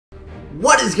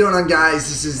What is going on, guys?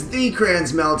 This is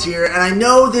TheCrayonsMelt here, and I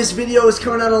know this video is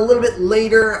coming out a little bit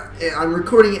later. I'm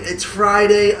recording it, it's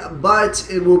Friday, but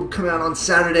it will come out on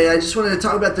Saturday. I just wanted to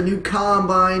talk about the new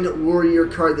Combine Warrior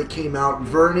card that came out,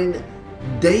 Vernon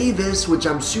Davis, which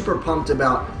I'm super pumped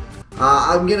about.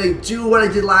 I'm going to do what I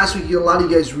did last week. A lot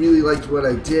of you guys really liked what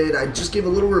I did. I just gave a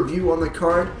little review on the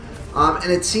card,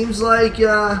 and it seems like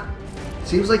a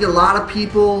lot of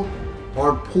people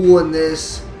are pulling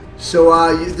this.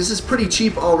 So this is pretty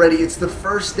cheap already. It's the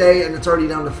first day and it's already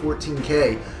down to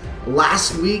 14K.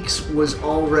 Last week's was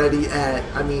already at,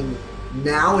 I mean,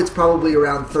 now it's probably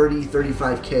around 30,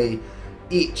 35K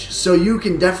each. So you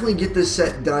can definitely get this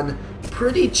set done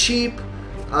pretty cheap.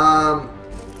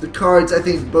 The cards, I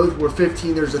think both were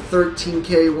 15. There's a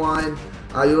 13K one.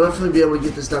 You'll definitely be able to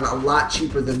get this done a lot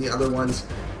cheaper than the other ones.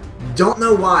 Don't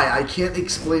know why. I can't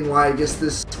explain why. I guess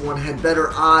this one had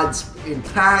better odds in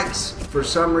packs for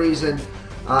some reason.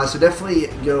 So definitely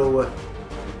go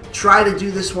try to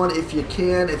do this one if you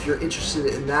can, if you're interested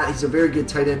in that. He's a very good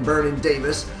tight end, Vernon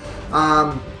Davis.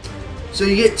 So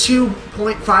you get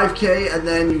 2.5K, and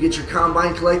then you get your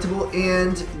Combine collectible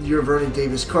and your Vernon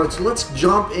Davis card. So let's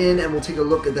jump in and we'll take a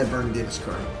look at that Vernon Davis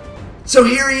card. So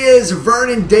here he is,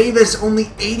 Vernon Davis, only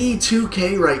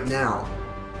 82K right now.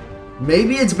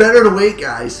 Maybe it's better to wait,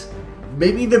 guys.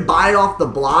 Maybe even buy it off the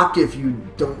block if you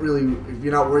don't really, if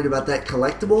you're not worried about that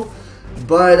collectible.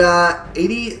 But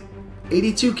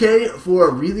 82K for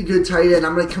a really good tight end.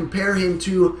 I'm going to compare him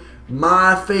to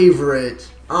my favorite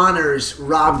honors,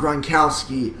 Rob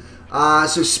Gronkowski.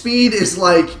 So speed is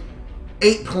like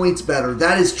 8 points better.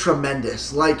 That is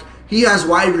tremendous. Like, he has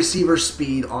wide receiver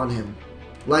speed on him.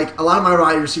 Like, a lot of my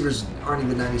wide receivers aren't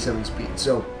even 97 speed.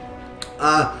 So,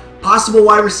 possible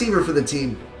wide receiver for the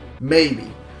team,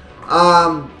 maybe.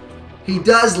 He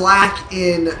does lack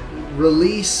in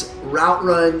release, route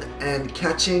run, and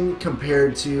catching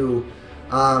compared to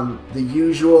the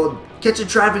usual. Catching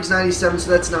traffic's 97,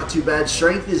 so that's not too bad.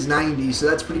 Strength is 90, so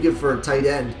that's pretty good for a tight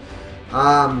end.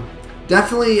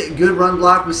 Definitely a good run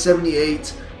block with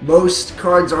 78. Most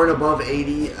cards aren't above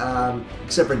 80,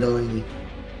 except for Delaney.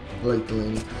 I like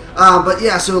Delaney. But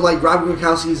yeah, so like Rob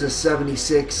Gronkowski is a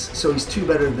 76, so he's 2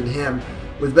 better than him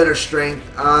with better strength.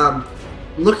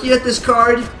 Looking at this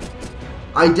card,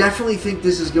 I definitely think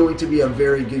this is going to be a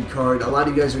very good card. A lot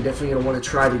of you guys are definitely going to want to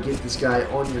try to get this guy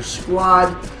on your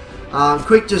squad.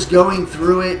 Quick, just going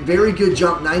through it. Very good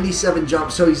jump, 97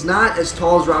 jump. So he's not as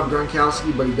tall as Rob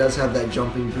Gronkowski, but he does have that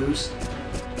jumping boost.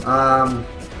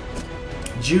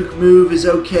 Juke move is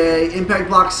okay. Impact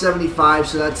block 75,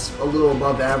 so that's a little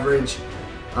above average.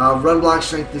 Run block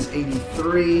strength is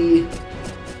 83.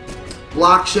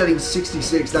 Block shedding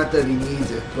 66. Not that he needs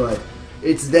it, but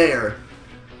it's there.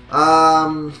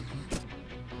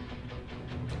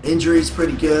 Injury's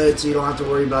pretty good, so you don't have to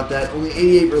worry about that. Only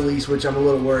 88 release, which I'm a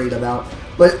little worried about.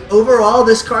 But overall,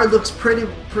 this card looks pretty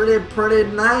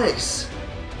nice.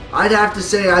 I'd have to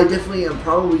say I definitely am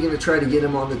probably going to try to get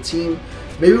him on the team.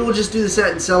 Maybe we'll just do the set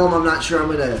and sell him. I'm not sure. I'm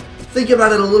going to think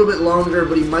about it a little bit longer,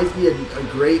 but he might be a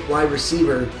great wide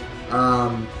receiver.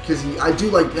 Because I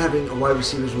do like having wide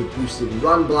receivers with boosted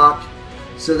run block.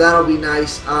 So that'll be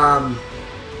nice.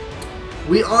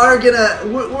 We're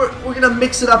gonna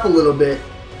mix it up a little bit,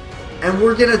 and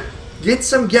we're gonna get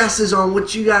some guesses on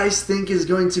what you guys think is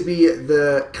going to be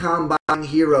the Combine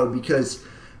hero, because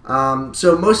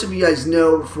so most of you guys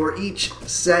know for each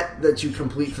set that you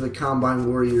complete for the Combine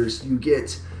Warriors, you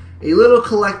get a little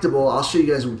collectible. I'll show you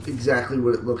guys exactly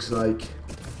what it looks like.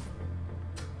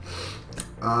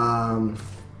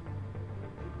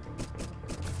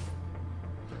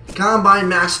 Combine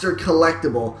Master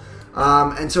Collectible.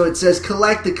 And so it says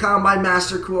collect the Combine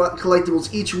Master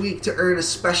collectibles each week to earn a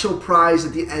special prize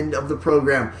at the end of the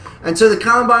program. And so the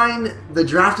Combine, the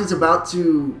draft is about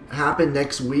to happen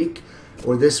next week,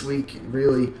 or this week,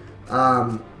 really.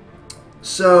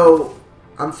 So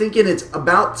I'm thinking it's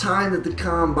about time that the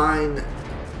Combine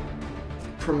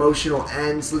promotional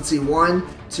ends. Let's see, 1,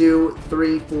 2,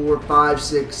 3, 4, 5,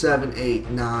 6, 7, 8,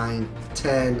 9,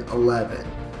 10, 11.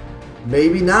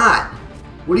 Maybe not.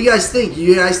 What do you guys think?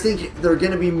 You guys think there are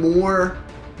going to be more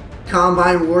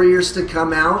Combine Warriors to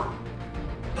come out?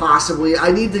 Possibly.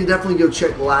 I need to definitely go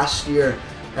check last year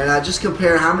and just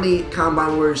compare how many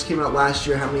Combine Warriors came out last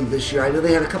year, how many this year. I know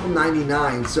they had a couple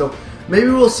 99, so maybe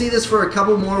we'll see this for a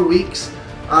couple more weeks.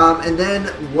 And then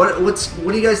what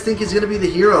do you guys think is going to be the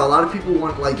hero? A lot of people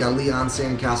want like a Leon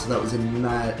Sandcastle that was in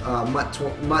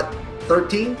MUT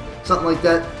 13, something like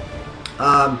that.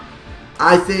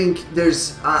 I think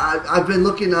there's, I've been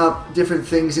looking up different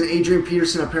things, and Adrian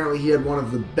Peterson, apparently he had one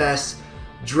of the best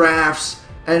drafts,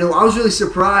 and I was really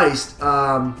surprised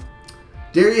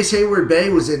Darius Hayward Bay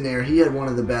was in there. He had one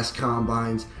of the best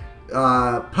combines.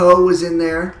 Poe was in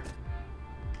there.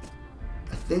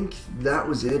 I think that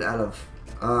was it out of...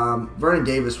 Vernon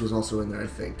Davis was also in there, I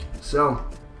think. So,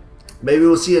 maybe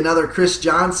we'll see another Chris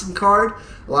Johnson card.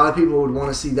 A lot of people would want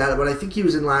to see that, but I think he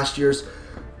was in last year's.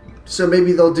 So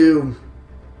maybe they'll do,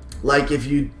 like, if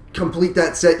you complete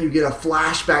that set, you get a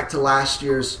flashback to last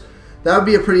year's. That would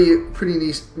be a pretty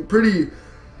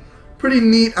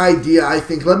neat idea, I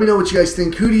think. Let me know what you guys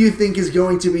think. Who do you think is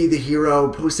going to be the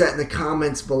hero? Post that in the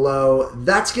comments below.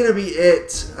 That's going to be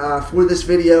it for this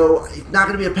video. It's not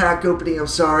going to be a pack opening, I'm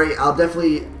sorry. I'll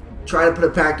definitely try to put a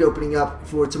pack opening up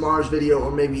for tomorrow's video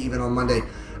or maybe even on Monday.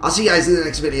 I'll see you guys in the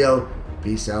next video.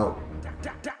 Peace out.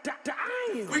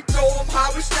 We throw them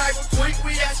high, we snaggle quick,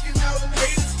 we asking how them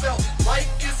haters felt. Like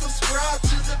and subscribe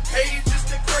to the page, it's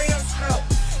TheCrayonsMelt.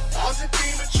 Pause the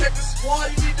game and check the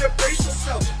squad, you need to brace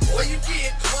yourself. Boy, you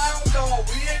getting clowned on,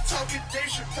 we ain't talking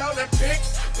Dave Chappelle and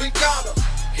picks, we got them.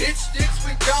 Hit sticks,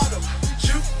 we got them.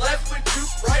 Juke left, we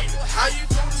juke right, how you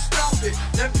gonna stop it?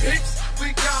 Them picks,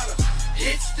 we got them.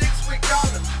 Hit sticks, we got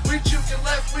them. We juke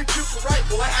left, we juke right,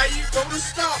 boy, how you gonna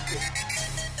stop it?